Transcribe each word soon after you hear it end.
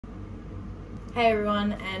Hey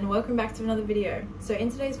everyone, and welcome back to another video. So in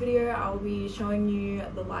today's video I'll be showing you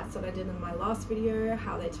the lights that I did in my last video,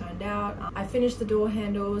 how they turned out. I finished the door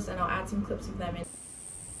handles and I'll add some clips of them in.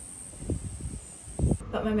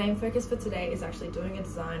 But my main focus for today is actually doing a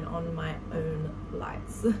design on my own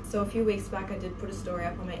lights. So a few weeks back I did put a story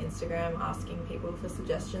up on my Instagram asking people for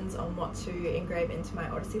suggestions on what to engrave into my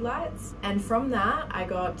Odyssey lights, and from that I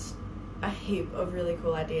got a heap of really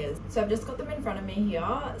cool ideas. So I've just got them in front of me here.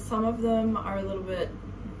 Some of them are a little bit,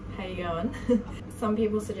 how you going? Some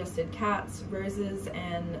people suggested cats, roses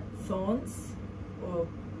and thorns, or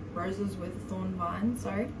roses with thorn vines,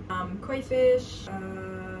 sorry. Koi fish,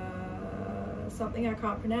 something I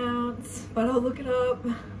can't pronounce, but I'll look it up.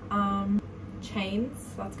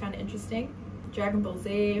 Chains, that's kind of interesting. Dragon Ball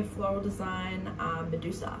Z, floral design,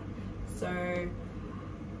 Medusa. So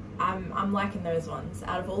I'm liking those ones.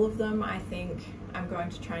 Out of all of them, I think I'm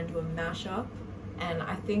going to try and do a mashup, and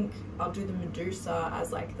I think I'll do the Medusa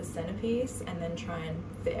as like the centerpiece and then try and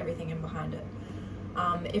fit everything in behind it.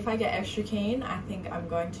 If I get extra keen, I think I'm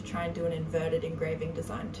going to try and do an inverted engraving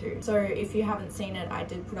design too. So if you haven't seen it, I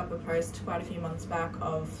did put up a post quite a few months back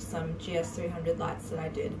of some GS300 lights that I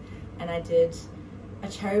did, and I did a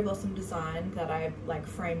cherry blossom design that I like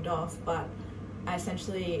framed off, but I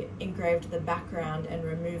essentially engraved the background and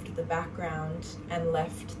removed the background and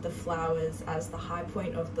left the flowers as the high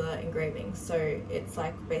point of the engraving. So it's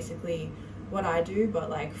like basically what I do, but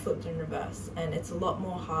like flipped in reverse, and it's a lot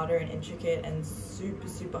more harder and intricate and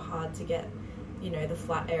super hard to get, you know, the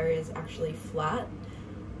flat areas actually flat.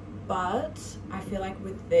 But I feel like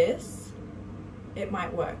with this it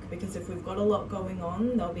might work, because if we've got a lot going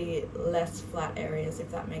on, there'll be less flat areas, if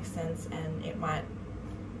that makes sense, and it might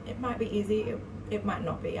be easy, it might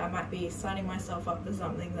not be. I might be signing myself up for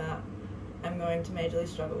something that I'm going to majorly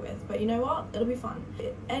struggle with, but you know what, it'll be fun,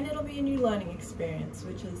 and it'll be a new learning experience,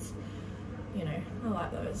 which is, you know, I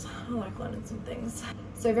like those. I like learning some things.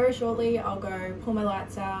 So very shortly I'll go pull my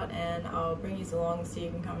lights out and I'll bring you along so you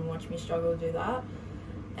can come and watch me struggle do that,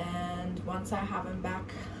 and once I have them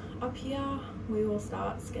back up here we will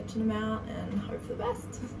start sketching them out and hope for the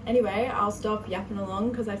best. Anyway, I'll stop yapping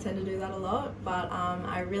along because I tend to do that a lot, but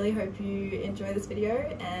I really hope you enjoy this video,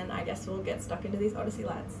 and I guess we'll get stuck into these Odyssey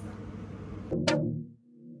lights.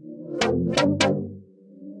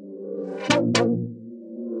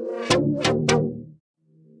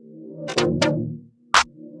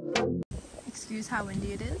 Excuse how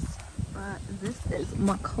windy it is, but this is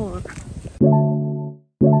my car.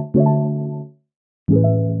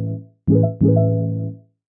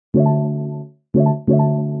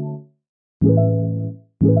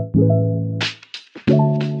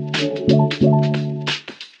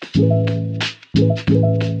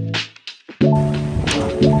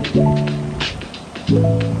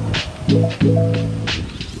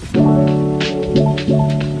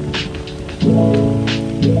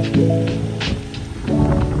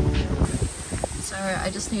 So I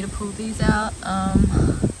just need to pull these out.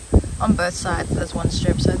 On both sides there's one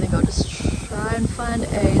strip, so I think I'll just try and find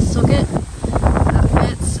a socket that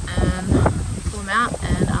fits and pull them out,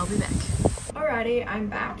 and I'll be back. Alrighty, I'm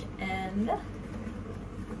back, and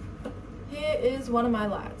here is one of my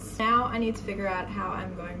lights. Now I need to figure out how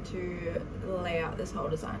I'm going to lay out this whole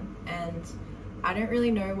design, and I don't really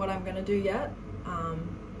know what I'm going to do yet.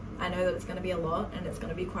 I know that it's going to be a lot and it's going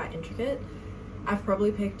to be quite intricate. I've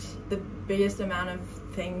probably picked the biggest amount of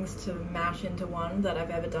things to mash into one that I've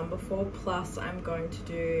ever done before, plus I'm going to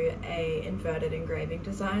do a inverted engraving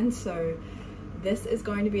design, so this is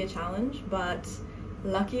going to be a challenge, but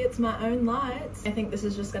lucky it's my own lights. I think this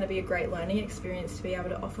is just going to be a great learning experience to be able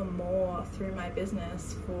to offer more through my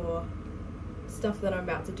business for stuff that I'm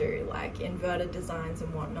about to do, like inverted designs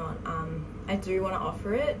and whatnot. I do want to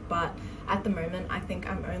offer it, but at the moment I think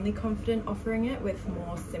I'm only confident offering it with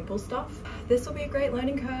more simple stuff. This will be a great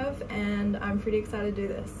learning curve, and I'm pretty excited to do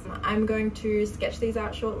this. I'm going to sketch these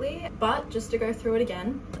out shortly, but just to go through it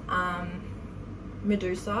again,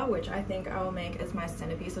 Medusa, which I think I will make as my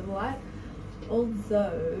centerpiece of the light.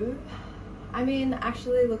 Although, I mean,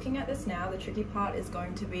 actually looking at this now, the tricky part is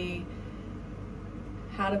going to be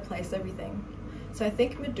how to place everything. So I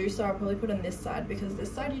think Medusa I'll probably put on this side, because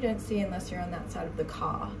this side you don't see unless you're on that side of the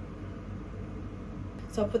car.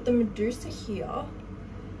 So I'll put the Medusa here,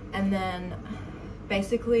 and then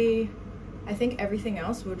basically I think everything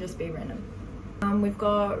else will just be random. We've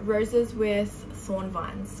got roses with thorn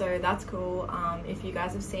vines, so that's cool. If you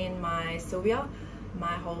guys have seen my Sylvia,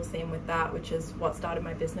 my whole theme with that, which is what started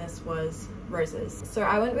my business, was roses. So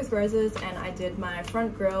I went with roses, and I did my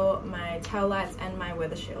front grille, my tail lights, and my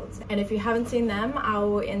weather shields. And if you haven't seen them, I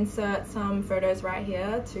will insert some photos right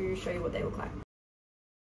here to show you what they look like.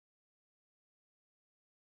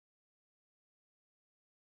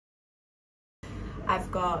 I've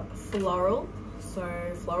got floral. So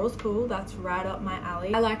floral's cool, that's right up my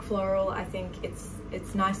alley. I like floral. I think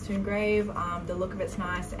it's nice to engrave. The look of it's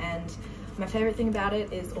nice, and my favorite thing about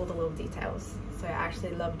it is all the little details. So I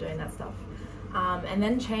actually love doing that stuff. And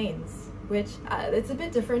then chains, which it's a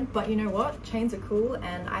bit different, but you know what? Chains are cool,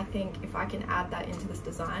 and I think if I can add that into this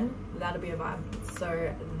design, that'll be a vibe.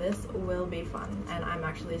 So this will be fun, and I'm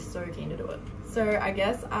actually so keen to do it. So I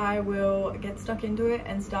guess I will get stuck into it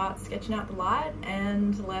and start sketching out the light,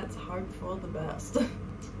 and let's hope for the best.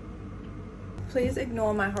 Please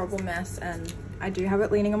ignore my horrible mess, and I do have it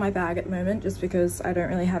leaning on my bag at the moment just because I don't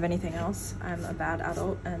really have anything else. I'm a bad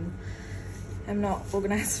adult and I'm not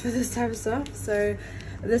organized for this type of stuff. So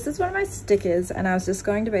this is one of my stickers, and I was just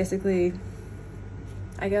going to basically,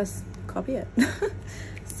 I guess, copy it.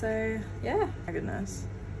 So yeah, my goodness,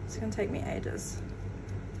 it's gonna take me ages,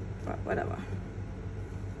 but whatever.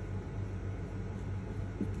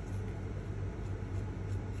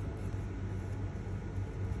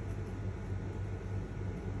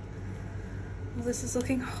 Well, this is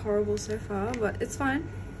looking horrible so far, but it's fine.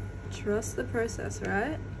 Trust the process,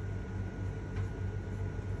 right?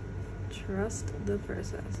 Trust the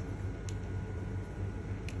process.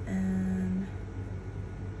 And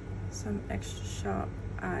some extra sharp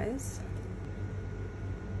eyes.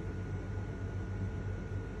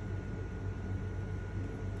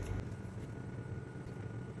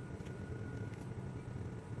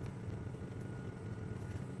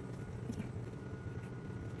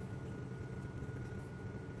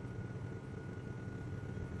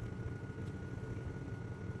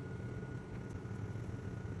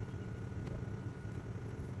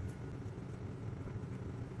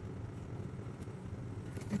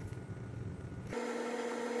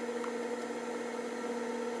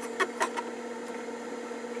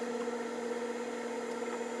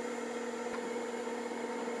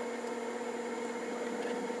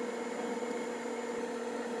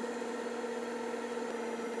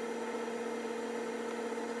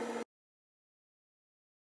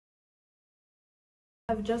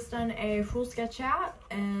 I've just done a full sketch out,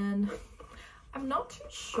 and I'm not too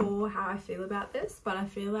sure how I feel about this, but I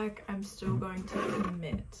feel like I'm still going to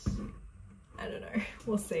commit. I don't know,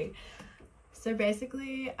 we'll see. So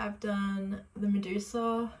basically I've done the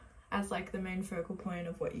Medusa as like the main focal point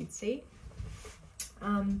of what you'd see.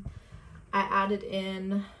 I added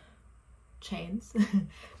in chains.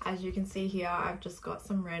 As you can see here, I've just got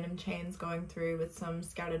some random chains going through with some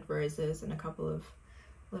scattered roses and a couple of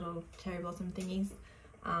little cherry blossom thingies,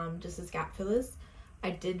 just as gap fillers.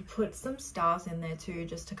 I did put some stars in there too,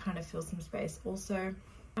 just to kind of fill some space. Also,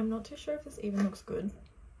 I'm not too sure if this even looks good.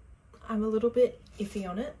 I'm a little bit iffy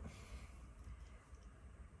on it.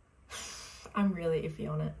 I'm really iffy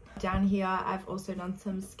on it. Down here, I've also done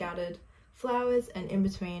some scattered flowers, and in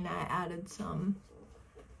between I added some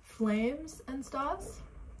flames and stars.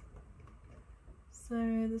 So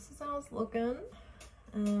this is how it's looking.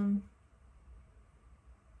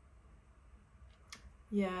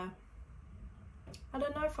 Yeah, I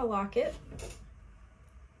don't know if I like it.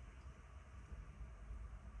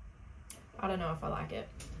 I don't know if I like it.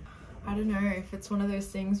 I don't know if it's one of those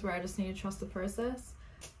things where I just need to trust the process,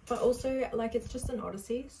 but also like it's just an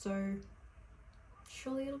Odyssey, so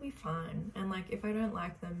surely it'll be fine. And like if I don't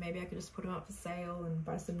like them, maybe I could just put them up for sale and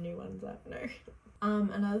buy some new ones. I don't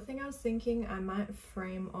know. Another thing I was thinking, I might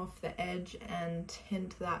frame off the edge and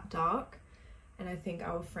tint that dark. And I think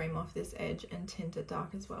I will frame off this edge and tint it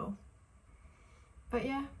dark as well. But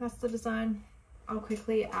yeah, that's the design. I'll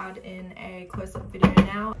quickly add in a close-up video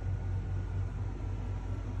now.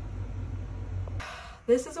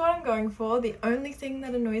 This is what I'm going for. The only thing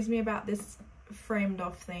that annoys me about this framed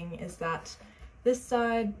off thing is that this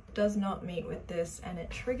side does not meet with this, and it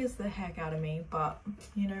triggers the heck out of me, but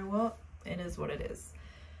you know what? It is what it is.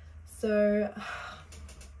 So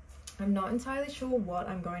I'm not entirely sure what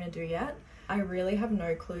I'm going to do yet. I really have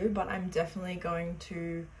no clue, but I'm definitely going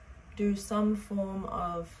to do some form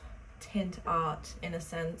of tint art in a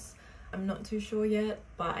sense. I'm not too sure yet,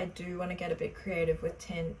 but I do want to get a bit creative with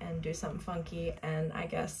tint and do something funky, and I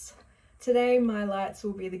guess today my lights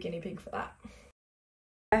will be the guinea pig for that.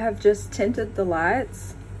 I have just tinted the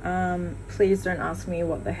lights. Please don't ask me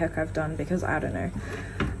what the heck I've done because I don't know.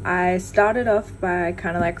 I started off by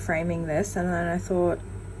kind of like framing this, and then I thought,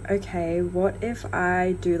 okay, what if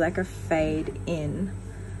I do like a fade in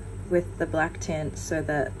with the black tint so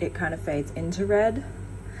that it kind of fades into red?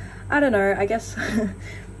 I don't know, I guess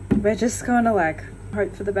we're just gonna like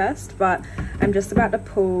hope for the best, but I'm just about to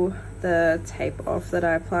pull the tape off that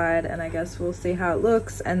I applied, and I guess we'll see how it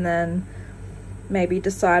looks and then maybe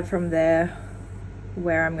decide from there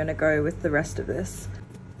where I'm gonna go with the rest of this.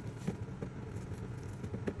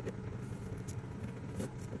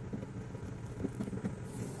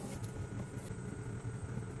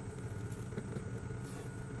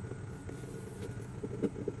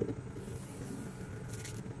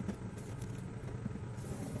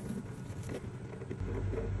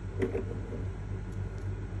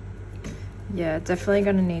 yeah, definitely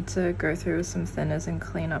gonna need to go through with some thinners and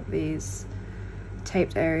clean up these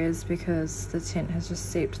taped areas because the tint has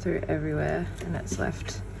just seeped through everywhere and it's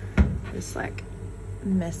left this like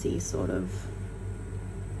messy sort of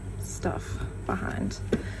stuff behind,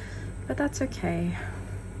 but that's okay.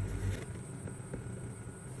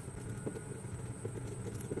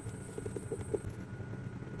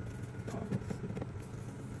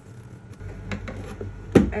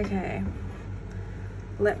 Okay,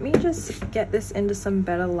 let me just get this into some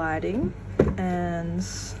better lighting and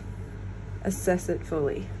assess it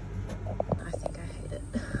fully. I think I hate it.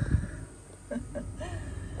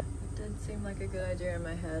 It did seem like a good idea in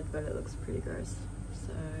my head, but it looks pretty gross.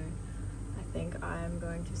 So I think I'm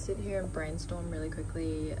going to sit here and brainstorm really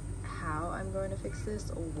quickly how I'm going to fix this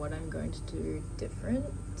or what I'm going to do different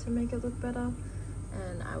to make it look better,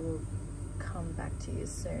 and I will come back to you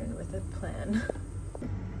soon with a plan.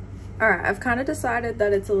 Alright, I've kind of decided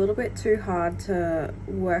that it's a little bit too hard to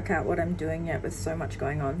work out what I'm doing yet with so much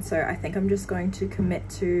going on, so I think I'm just going to commit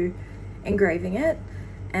to engraving it,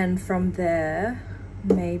 and from there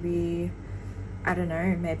maybe, I don't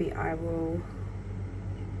know, maybe I will,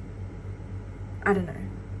 I don't know,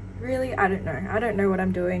 really, I don't know. I don't know what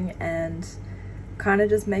I'm doing and kind of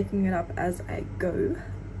just making it up as I go,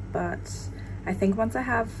 but I think once I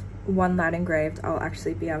have one light engraved, I'll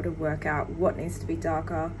actually be able to work out what needs to be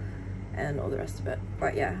darker and all the rest of it.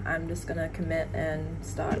 But yeah, I'm just gonna commit and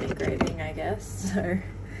start engraving, I guess. So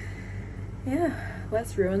yeah,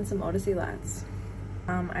 let's ruin some Odyssey lights.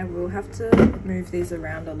 I will have to move these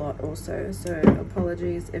around a lot also, so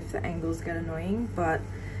apologies if the angles get annoying, but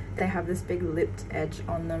they have this big lipped edge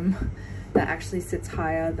on them that actually sits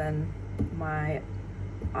higher than my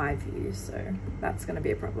eye view, so that's gonna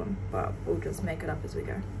be a problem, but we'll just make it up as we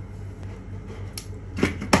go.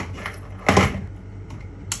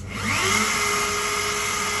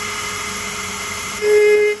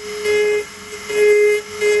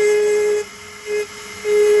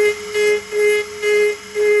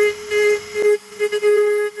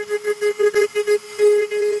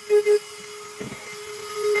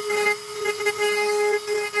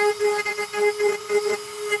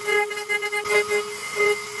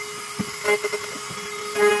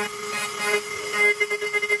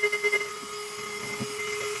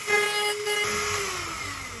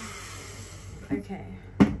 Okay,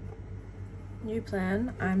 new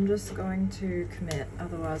plan. I'm just going to commit,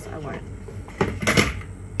 otherwise I won't.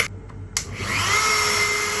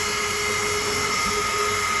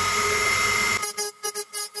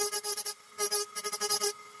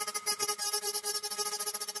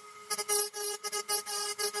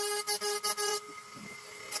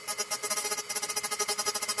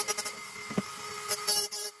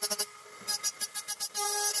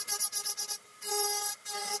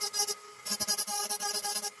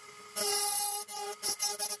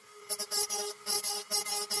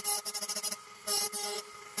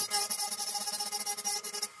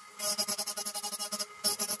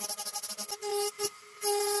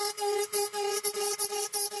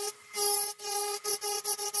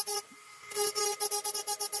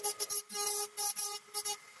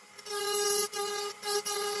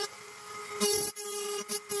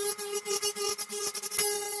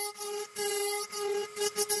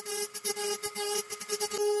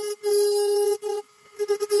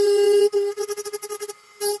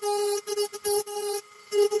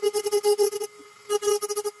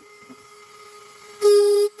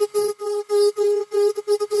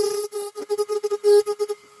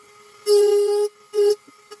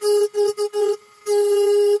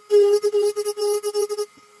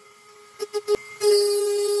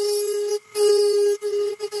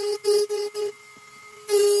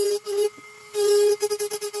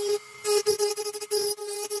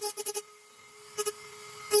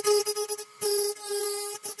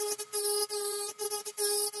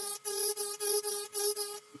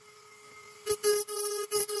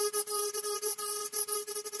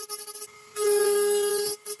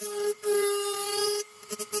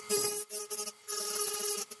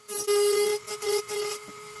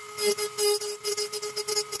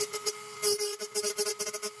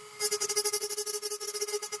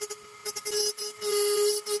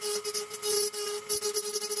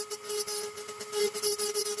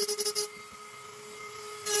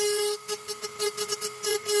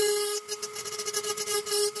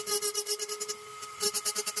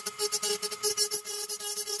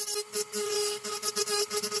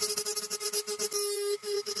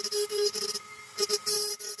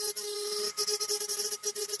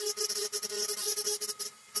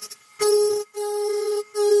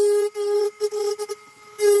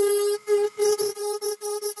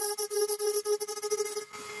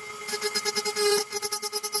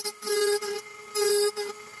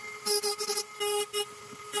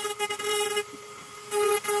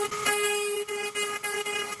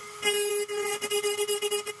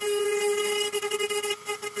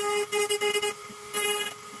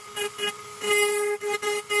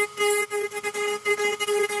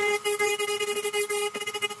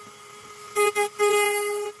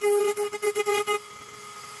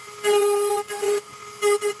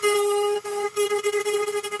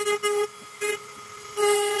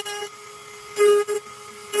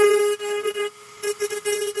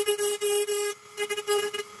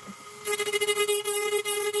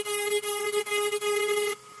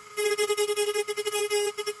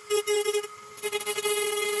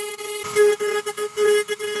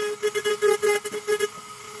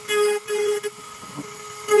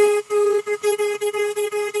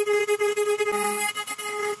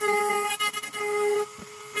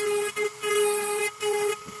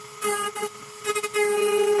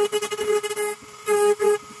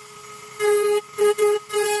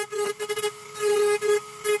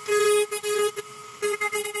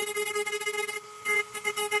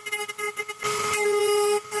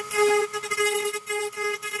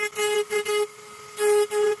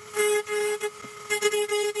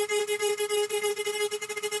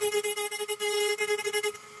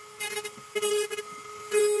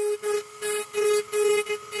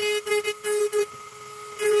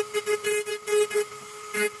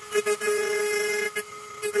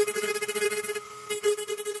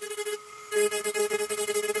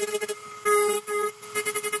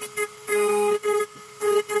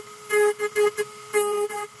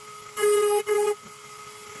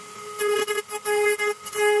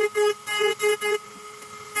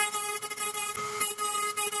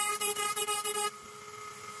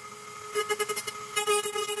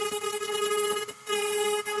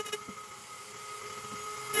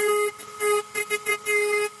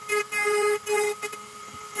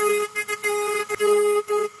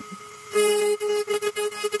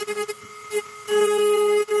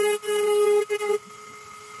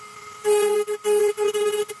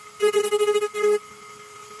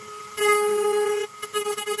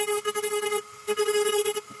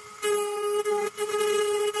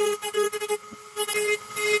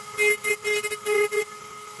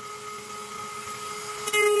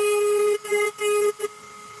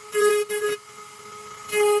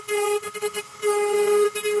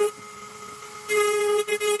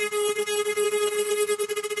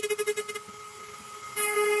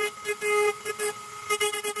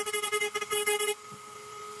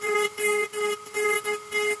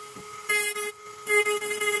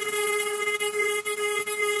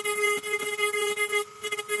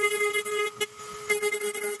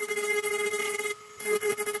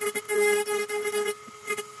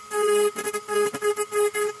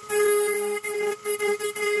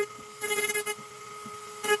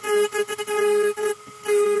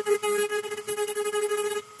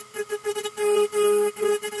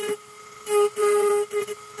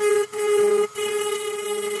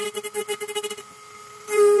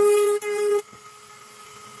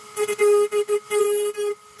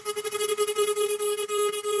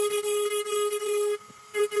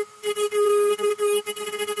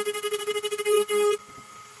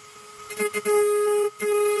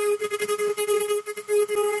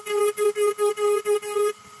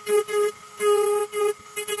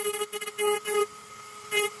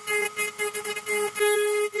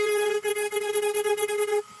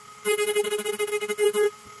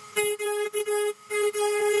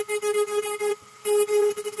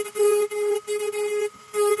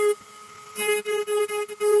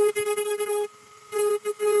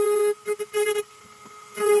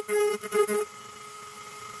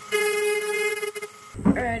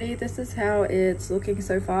 Alrighty, this is how it's looking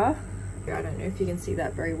so far. I don't know if you can see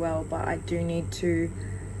that very well, but I do need to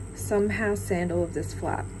somehow sand all of this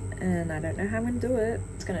flat, and I don't know how I'm gonna do it.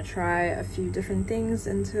 It's gonna try a few different things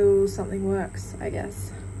until something works, I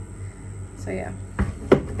guess. So yeah.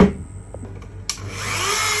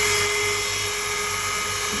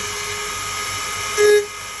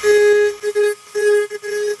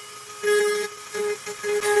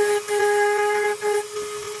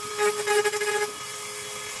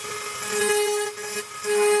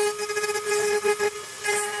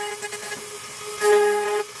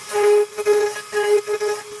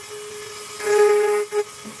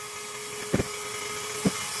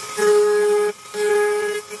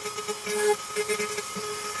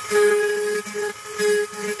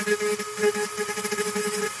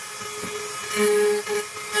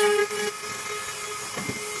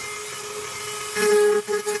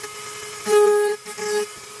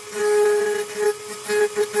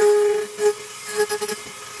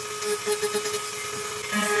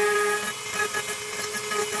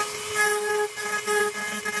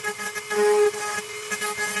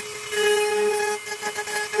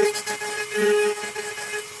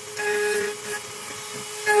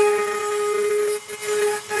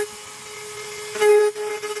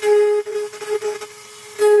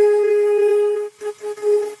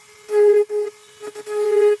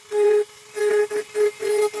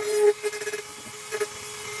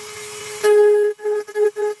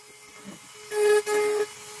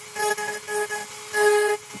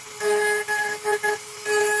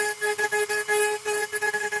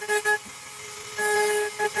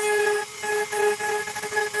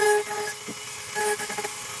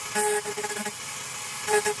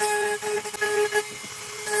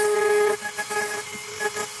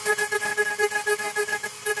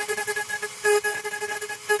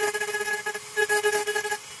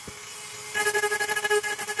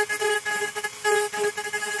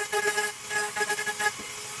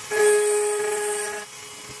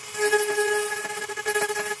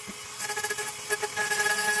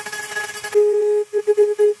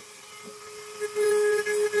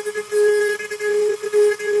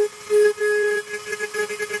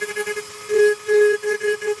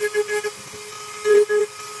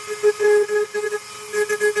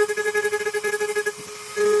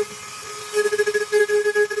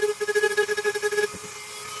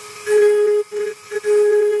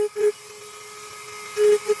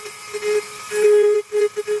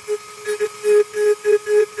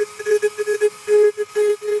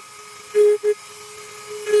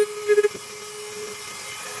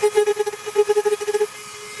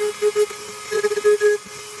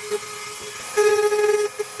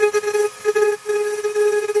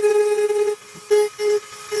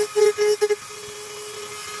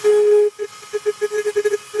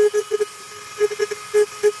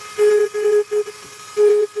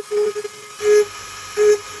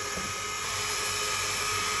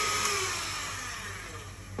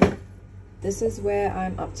 this is where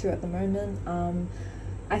I'm up to at the moment.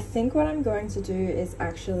 I think what I'm going to do is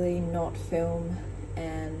actually not film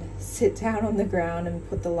and sit down on the ground and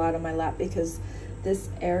put the light on my lap, because this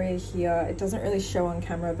area here, it doesn't really show on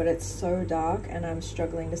camera, but it's so dark and I'm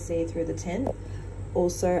struggling to see through the tint.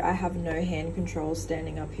 Also, I have no hand control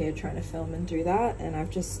standing up here trying to film and do that, and I've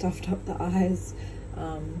just stuffed up the eyes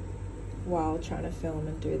while trying to film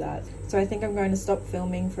and do that. So I think I'm going to stop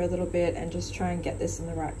filming for a little bit and just try and get this in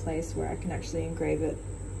the right place where I can actually engrave it,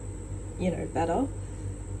 you know, better.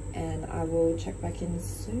 And I will check back in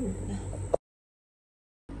soon.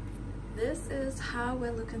 This is how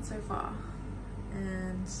we're looking so far,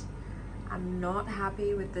 and I'm not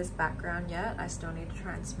happy with this background yet. I still need to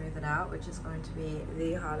try and smooth it out, which is going to be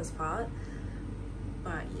the hardest part.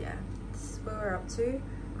 But yeah, this is where we're up to.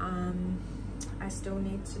 I still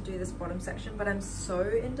need to do this bottom section, but I'm so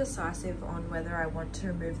indecisive on whether I want to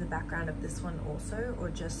remove the background of this one also, or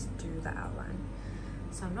just do the outline.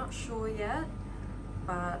 So I'm not sure yet,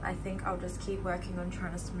 but I think I'll just keep working on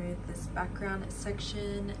trying to smooth this background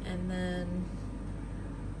section, and then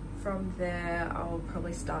from there I'll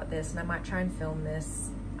probably start this, and I might try and film this.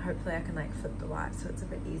 Hopefully I can like flip the light so it's a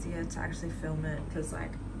bit easier to actually film it, because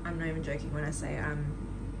like, I'm not even joking when I say I'm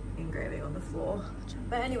engraving on the floor.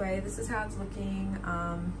 But anyway, this is how it's looking.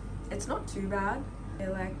 It's not too bad. I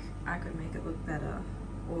feel like I could make it look better,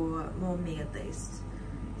 or more me at least.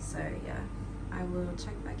 So yeah, I will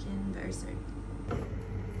check back in very soon.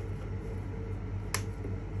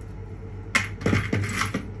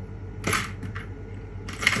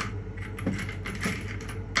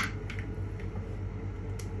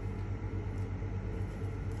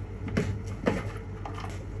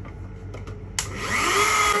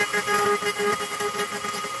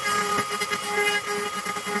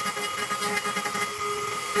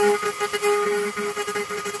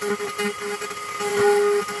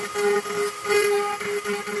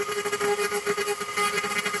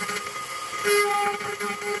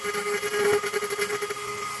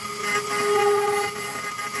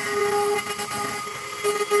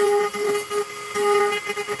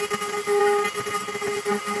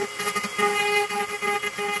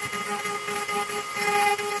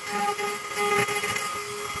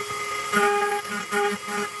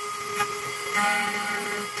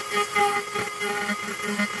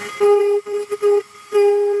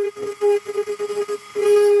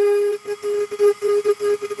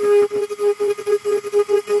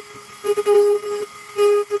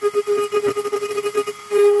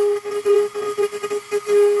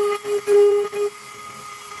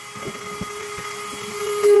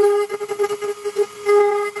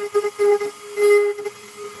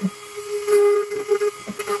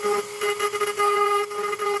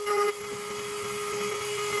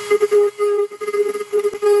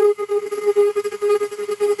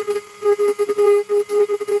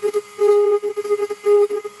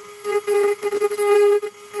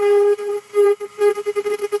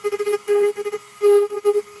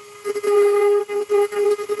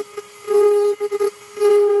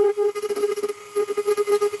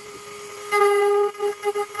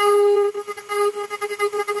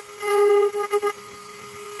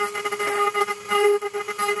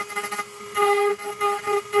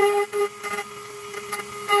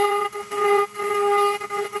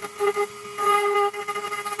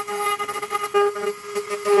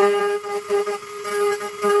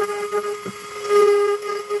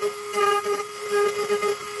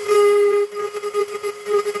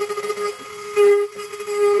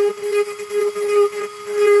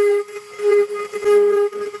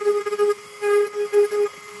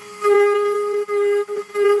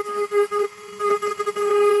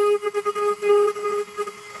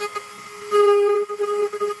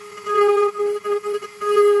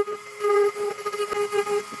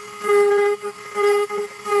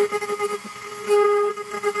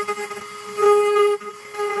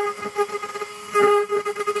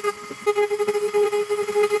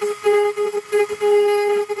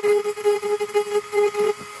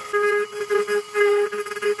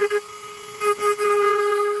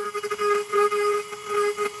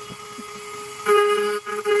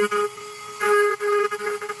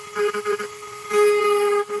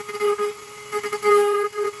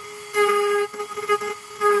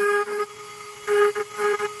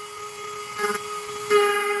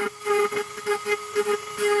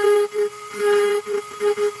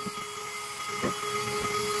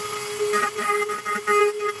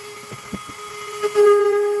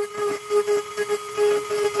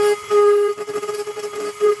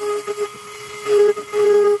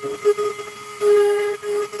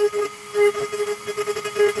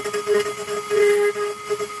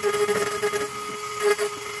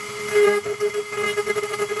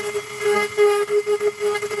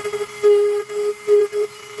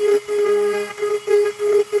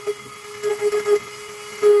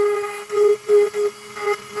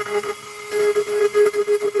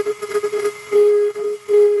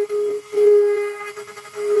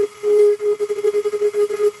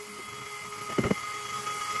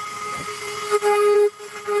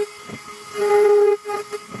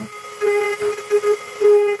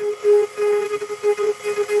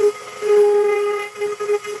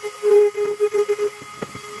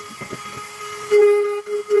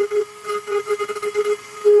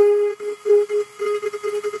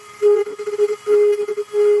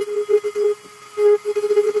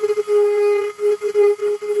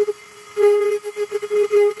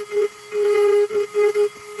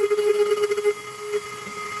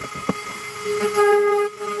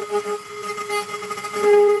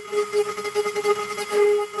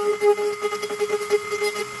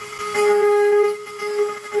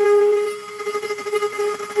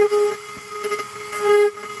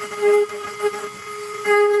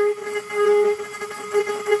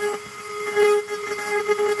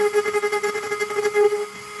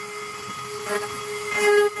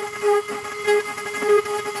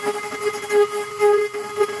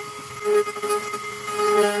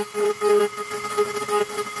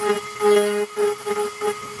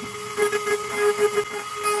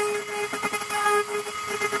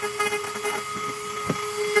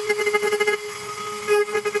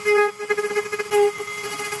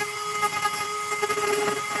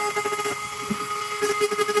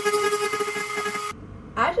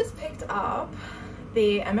 up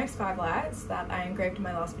the MX5 lights that I engraved in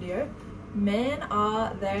my last video. Man,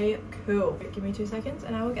 are they cool. Give me 2 seconds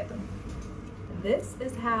and I will get them. This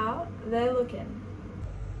is how they're looking.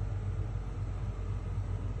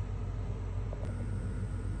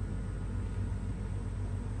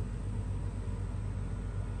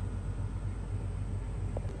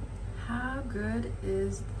 How good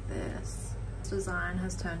is this? This design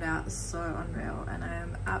has turned out so unreal and I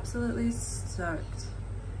am absolutely stoked.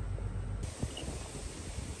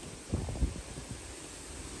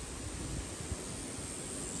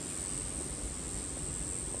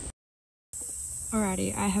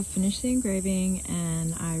 Alrighty, I have finished the engraving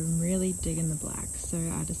and I'm really digging the black, so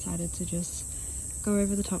I decided to just go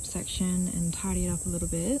over the top section and tidy it up a little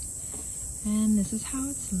bit. And this is how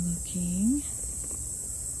it's looking.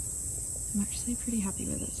 I'm actually pretty happy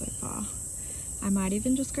with it so far. I might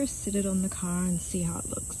even just go sit it on the car and see how it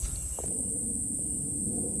looks.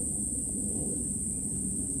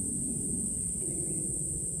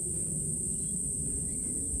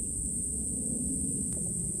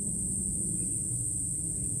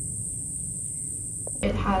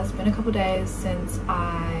 It has been a couple days since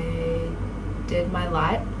I did my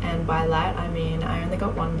light, and by light I mean I only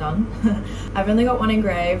got one done. I've only got one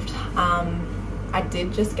engraved. I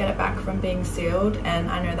did just get it back from being sealed, and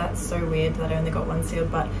I know that's so weird that I only got one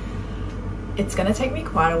sealed, but it's gonna take me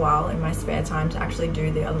quite a while in my spare time to actually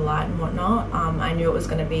do the other light and whatnot. I knew it was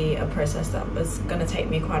gonna be a process that was gonna take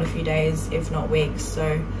me quite a few days, if not weeks,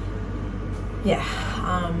 so yeah.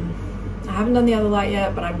 I haven't done the other light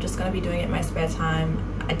yet, but I'm just going to be doing it in my spare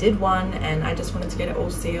time. I did one and I just wanted to get it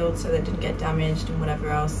all sealed so that it didn't get damaged and whatever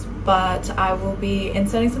else. But I will be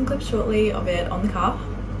inserting some clips shortly of it on the car.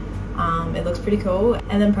 It looks pretty cool,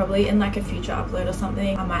 and then probably in like a future upload or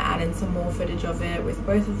something I might add in some more footage of it with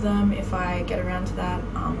both of them if I get around to that.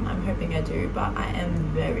 I'm hoping I do, but I am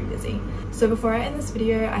very busy. So before I end this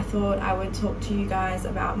video, I thought I would talk to you guys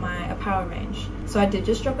about my apparel range. So I did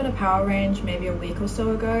just drop an apparel range maybe a week or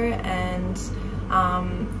so ago, and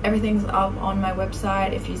everything's up on my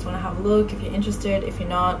website if you just want to have a look, if you're interested. If you're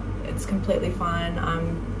not, it's completely fine.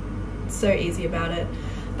 I'm so easy about it.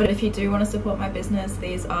 But if you do want to support my business,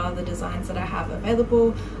 these are the designs that I have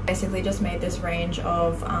available. Basically just made this range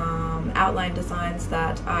of outline designs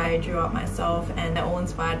that I drew up myself, and they're all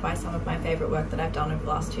inspired by some of my favorite work that I've done over the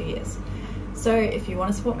last 2 years. So if you want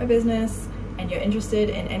to support my business and you're interested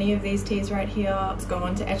in any of these tees right here, let's go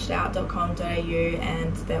on to etcheddout.com.au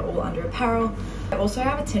and they're all under apparel. I also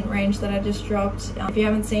have a tint range that I just dropped. If you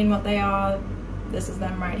haven't seen what they are, this is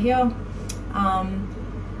them right here.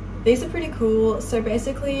 These are pretty cool. So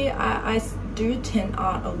basically I do tint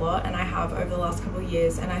art a lot, and I have over the last couple of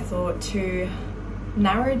years, and I thought to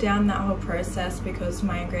narrow down that whole process, because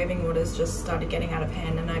my engraving orders just started getting out of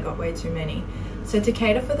hand and I got way too many. So to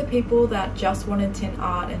cater for the people that just wanted tint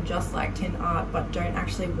art and just like tint art but don't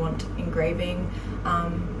actually want engraving,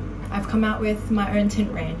 I've come out with my own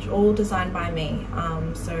tint range, all designed by me.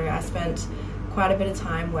 So I spent quite a bit of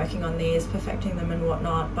time working on these, perfecting them and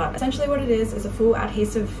whatnot, but essentially what it is a full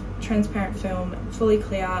adhesive transparent film, fully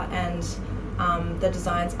clear, and the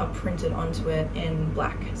designs are printed onto it in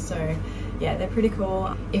black. So yeah, they're pretty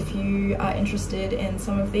cool. If you are interested in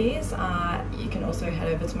some of these, you can also head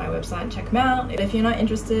over to my website and check them out. If you're not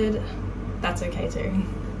interested, that's okay too.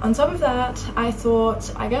 On top of that, I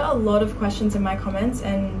thought I get a lot of questions in my comments,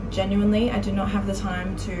 and genuinely I do not have the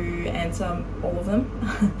time to answer all of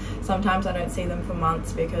them. Sometimes I don't see them for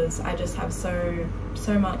months because I just have so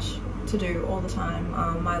much to do all the time.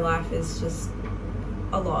 My life is just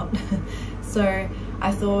a lot. So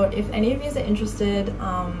I thought if any of you are interested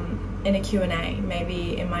in a Q&A,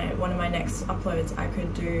 maybe in one of my next uploads I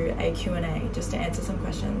could do a Q&A just to answer some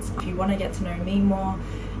questions. If you want to get to know me more,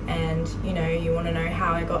 and you want to know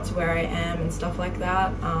how I got to where I am and stuff like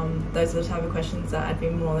that, those are the type of questions that I'd be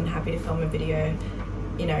more than happy to film a video,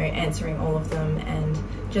 answering all of them, and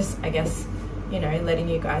just, I guess, letting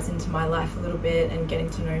you guys into my life a little bit and getting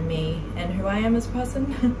to know me and who I am as a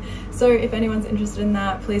person. So if anyone's interested in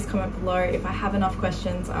that, please comment below. If I have enough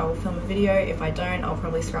questions, I will film a video. If I don't, I'll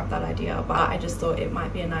probably scrap that idea, but I just thought it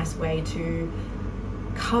might be a nice way to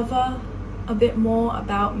cover a bit more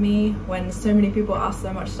about me when so many people ask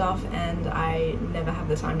so much stuff and I never have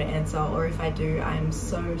the time to answer, or if I do, I am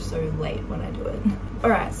so late when I do it.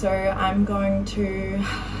 Alright, so I'm going to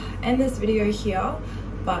end this video here,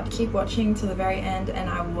 but keep watching to the very end and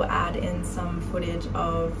I will add in some footage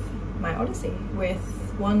of my Odyssey with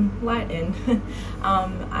one light in.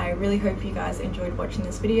 I really hope you guys enjoyed watching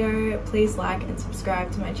this video. Please like and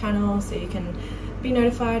subscribe to my channel so you can be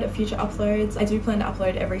notified of future uploads. I do plan to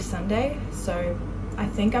upload every Sunday, so I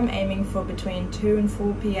think I'm aiming for between 2 and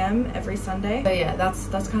 4 p.m. every Sunday. So yeah,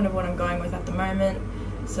 that's kind of what I'm going with at the moment.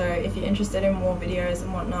 So if you're interested in more videos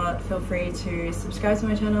and whatnot, feel free to subscribe to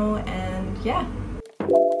my channel, and yeah.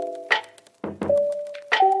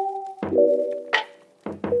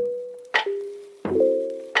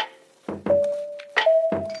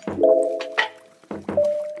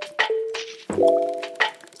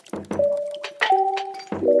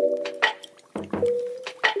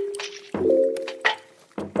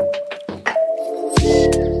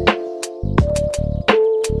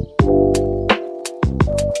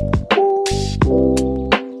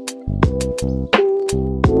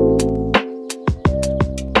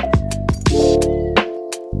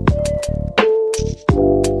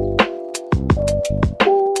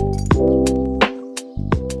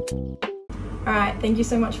 Alright, thank you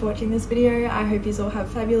so much for watching this video. I hope you all have a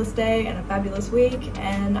fabulous day and a fabulous week,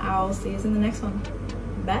 and I'll see you in the next one.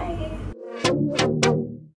 Bye!